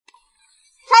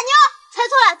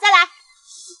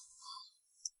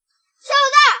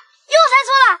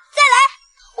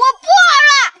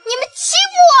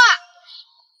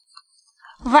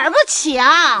起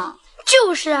啊！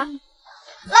就是。老妈，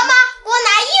给我拿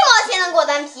1毛钱的果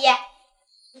丹皮。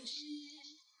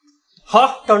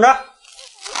好，等着。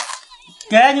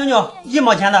给妞妞1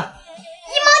毛钱的。1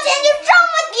毛钱就这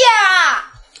么点儿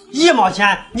啊？1毛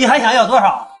钱，你还想要多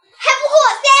少？还不够我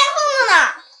3横呢。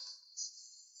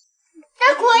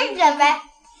再给我1点呗。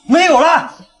没有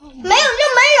了。没有就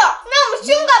没有，那我们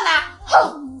凶干嘛？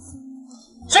哼！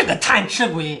这个贪吃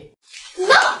鬼！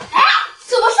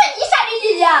怎么是你傻逼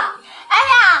姐姐？哎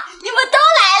呀，你们都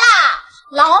来了！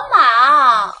老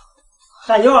马，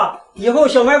大妞，以后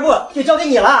小卖部就交给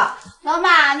你了。老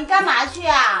马，你干嘛去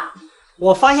啊？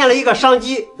我发现了一个商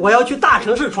机，我要去大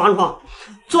城市闯闯，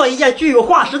做一件具有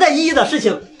划时代意义的事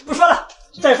情。不说了，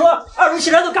再说2路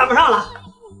汽车都赶不上了。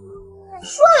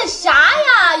说的啥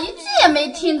呀？一句也没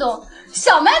听懂。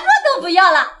小卖部都不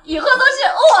要了，以后都是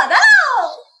我的喽。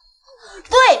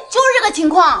对，就是这个情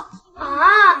况。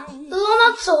啊，老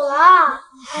马走了。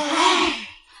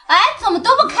哎，怎么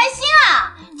都不开心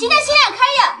啊？今天新店开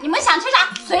业，你们想吃啥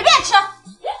随便吃。诶，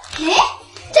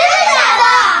真的假的？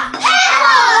太好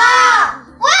了！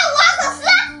我要瓦可斯，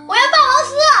我要霸王丝，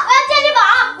我要健力宝，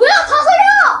我要糖醋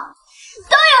肉，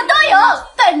都有，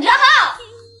等着哈。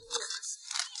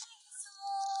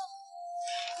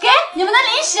给你们的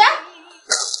零食。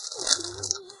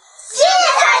谢谢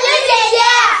彩云姐姐，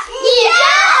你真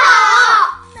好。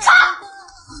走，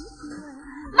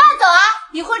慢走啊，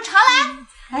一会儿常来。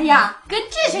哎呀，跟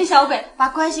这群小鬼把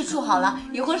关系处好了，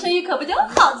以后生意可不就好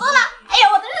做了。哎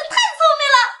呀，我真是太聪明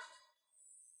了。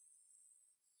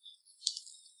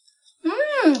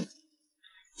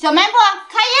小卖部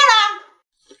开业了，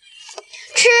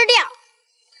吃掉。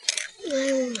哎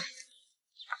呦妈！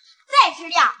再吃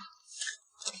掉。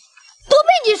都被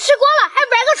你吃光了，还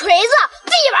玩个锤子，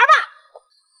自己玩吧。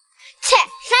切，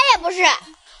啥也不是。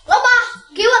老板，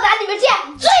给我打里边见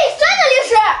最酸的零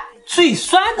食。最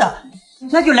酸的，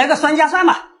那就来个酸加酸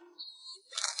吧。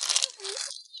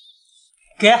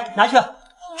给，拿去。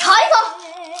尝一口。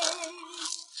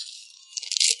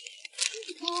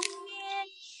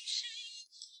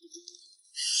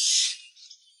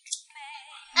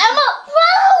M， 放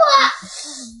我！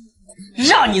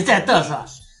让你再嘚瑟。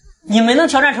你们能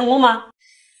挑战成功吗？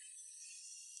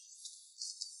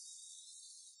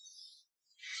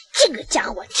这个家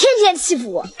伙天天欺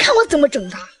负我，看我怎么整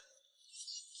他！老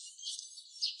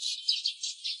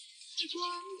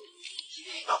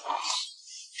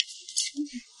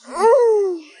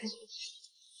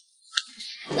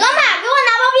马，给我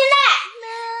拿包冰袋。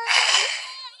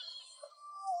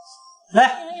来，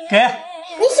给。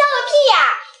你笑个屁呀！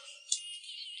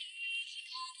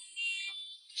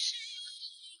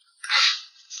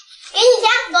给你钱，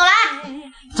走了。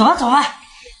走吧，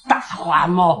大花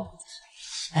猫。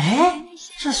哎，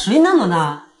这谁弄的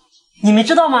呢？你们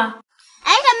知道吗？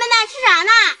哎，小笨蛋，吃啥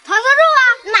呢？糖醋肉啊，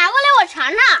拿过来我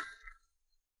尝尝。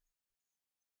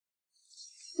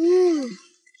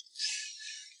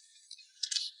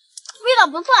味道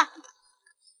不错。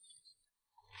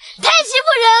太欺负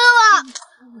人了吧！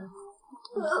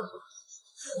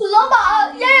老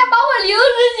板，丫丫把我零食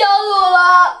抢走了。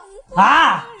啊，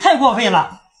太过分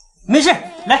了！没事，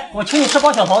来，我请你吃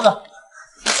包小桃子。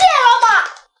谢谢老板。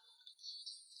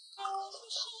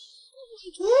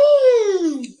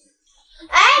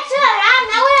哎，吃了啥？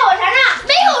拿过来我尝尝。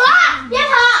没有了，别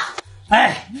跑。哎，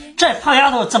这胖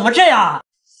丫头怎么这样？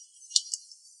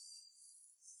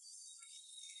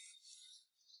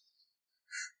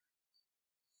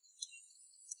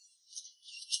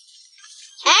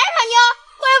哎，小妞，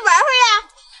过来玩会儿呀！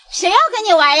谁要跟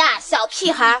你玩呀，小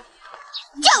屁孩？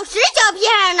就是小屁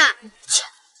孩呢。小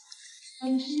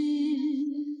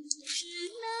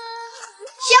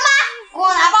马，给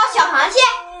我拿包小螃蟹。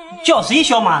叫谁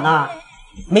小马呢？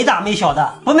没大没小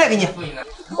的，不卖给你。我带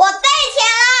钱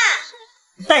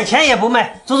了。带钱也不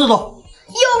卖，走。有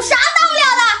啥大不了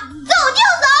的？走就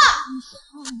走。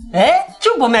哎，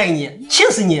就不卖给你，气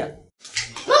死你！老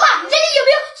板，你这里有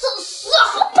没有锁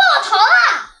喉棒棒糖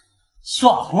啊？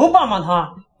锁喉棒棒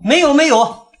糖？没有。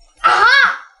啊，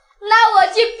那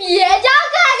我去别家看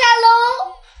看喽。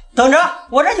等着，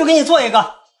我这就给你做一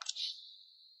个。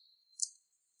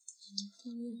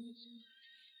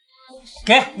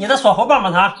给你的锁喉棒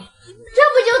棒糖。这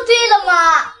不就对了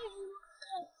吗？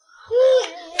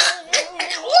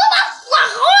我把锁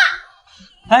喉了。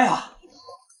哎呀，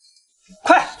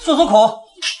快漱口。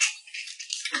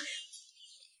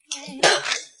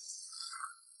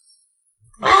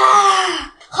啊，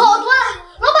好多了。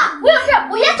老板，我有事，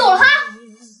我先走了哈。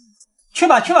去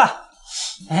吧。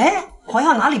哎，好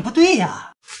像哪里不对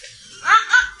呀？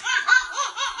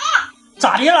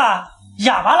咋的了？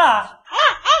哑巴了？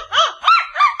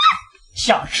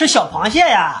想吃小螃蟹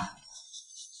呀？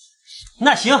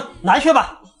那行，拿去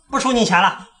吧，不收你钱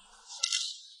了。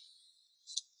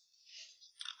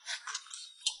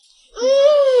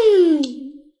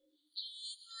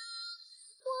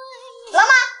老马，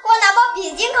给我拿包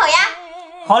比金口呀。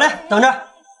好嘞，等着。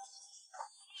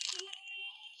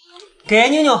给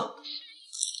妞妞。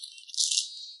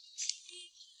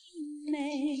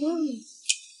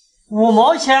5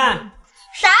毛钱。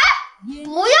啥？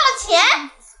不要钱？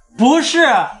不是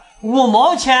，5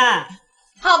毛钱。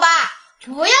好吧，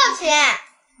不要钱。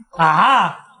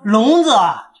啊，聋子，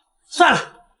算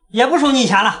了，也不收你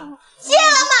钱了。谢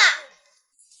了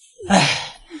嘛。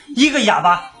哎，一个哑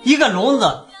巴，一个聋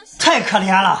子，太可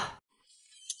怜了。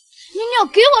妞妞，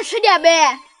给我吃点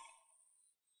呗。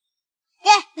给，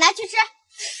拿去吃。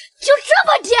就这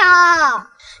么点啊？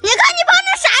你看你胖成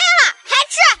啥样了，还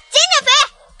吃，减减肥。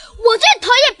我最讨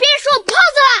厌别人说我胖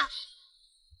子了。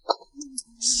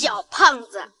小胖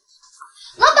子。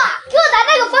老板，给我拿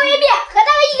那个方便面和那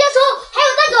个一根葱，还有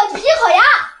那个皮烤鸭。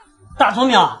大聪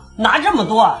明，拿这么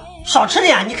多，少吃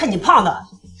点，你看你胖的。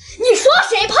你说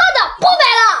谁胖的？不买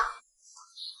了。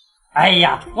哎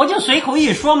呀，我就随口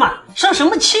一说嘛，生什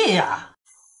么气呀？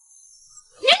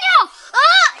妞妞啊，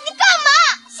你干嘛？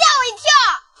吓我一跳！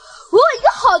我有一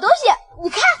个好东西，你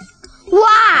看，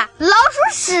哇，老鼠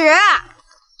屎！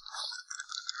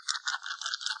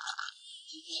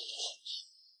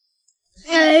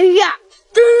哎呀，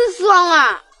真香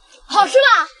啊！好吃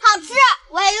吧？好吃，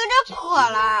我还有点渴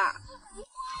了。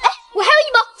哎，我还有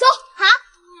一包，走。好。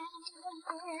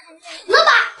老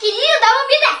板，给您拿包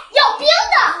冰袋，要冰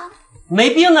的。没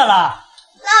冰的了。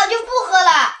那我就不喝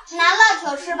了，拿辣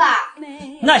条吃吧。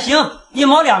那行，1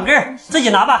毛2根，自己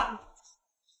拿吧。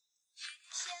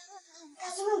大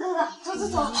聪明哥哥，走走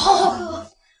走，好好喝。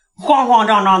慌慌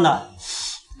张张的，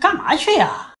干嘛去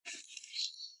呀？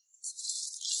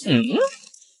刺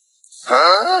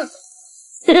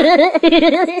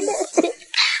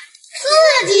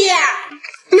激！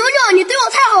妞妞，你对我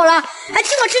太好了，还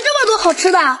请我吃这么多好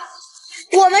吃的。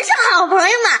我们是好朋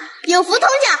友嘛，有福同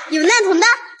享，有难同当，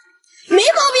没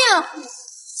毛病。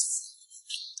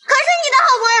可是你的好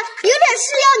朋友有点事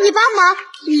要你帮忙，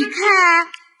你看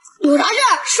有啥事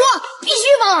说，必须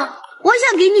帮。我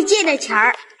想给你借点钱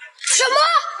儿。什么？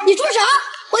你说啥？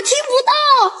我听不到。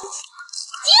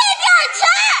借点钱！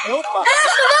哎，什么？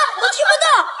我听不到，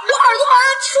我耳朵好像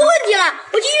出问题了，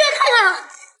我去医院看看。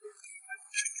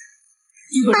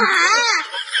哎，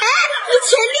你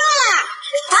钱掉了！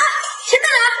啊，钱在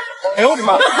哪？哎呦我的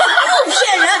妈！又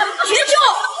骗人，绝交！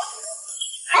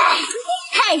哎，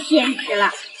太现实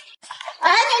了。哎，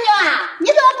妞妞啊，你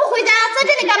怎么不回家，在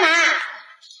这里干嘛？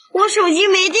我手机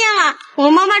没电了，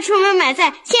我妈妈出门买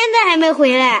菜，现在还没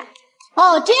回来。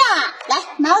哦，这样啊，来，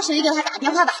拿我手机给她打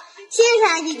电话吧。谢谢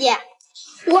啊，姐姐。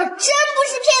我真不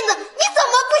是骗子，你怎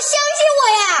么不相信我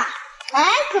呀？哎，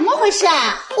怎么回事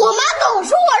啊？我妈总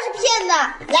说我是骗子。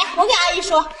来，我给阿姨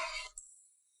说。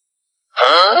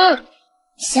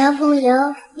小朋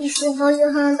友，你是否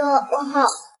有很多问号？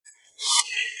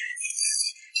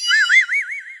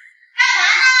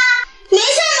没事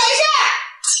没事。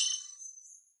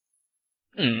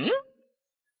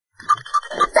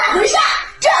咋回事？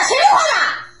这谁说的？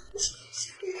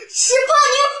是胖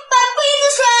妞把杯子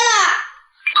摔了。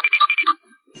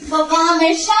我刚刚没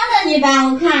伤着你吧？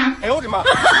我看。哎呦我的妈！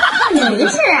没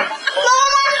事啊。妈，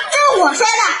这是我摔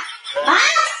的。啊，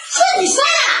是你摔的？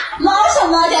毛手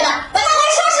毛脚的，把那回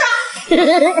收拾了。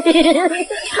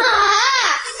啊，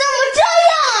怎么这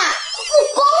样啊？不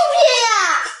公平呀！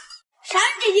傻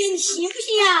姐姐，你信不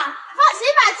信呀？放谁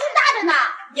把劲大着呢？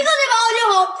一个嘴巴我就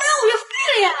好，不然我就废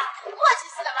了呀！过去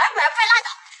死了，玩快拉倒。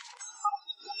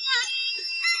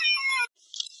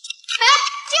哎，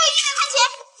这个100块钱，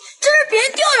这是别人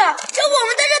掉的，这我们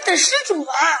在这等失主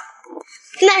啊。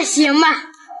那行吧。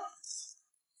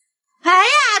哎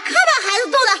呀，看把孩子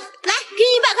逗的，来，给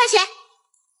你100块钱。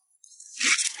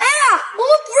哎呀，我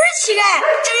们不是乞丐，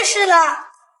真是的。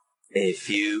A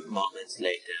few moments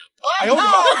later. 哎呦我的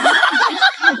妈！哎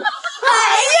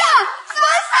呀，发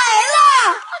财了！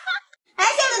哎，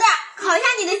小子蛋，考一下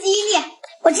你的记忆力。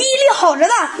我记忆力好着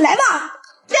呢，来吧。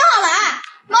听好了啊，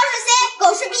猫是 C，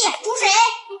 狗是 B， 猪是 A。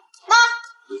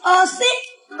猫，C，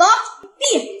 狗 B，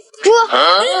 猪。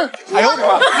哎呦我的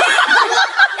妈！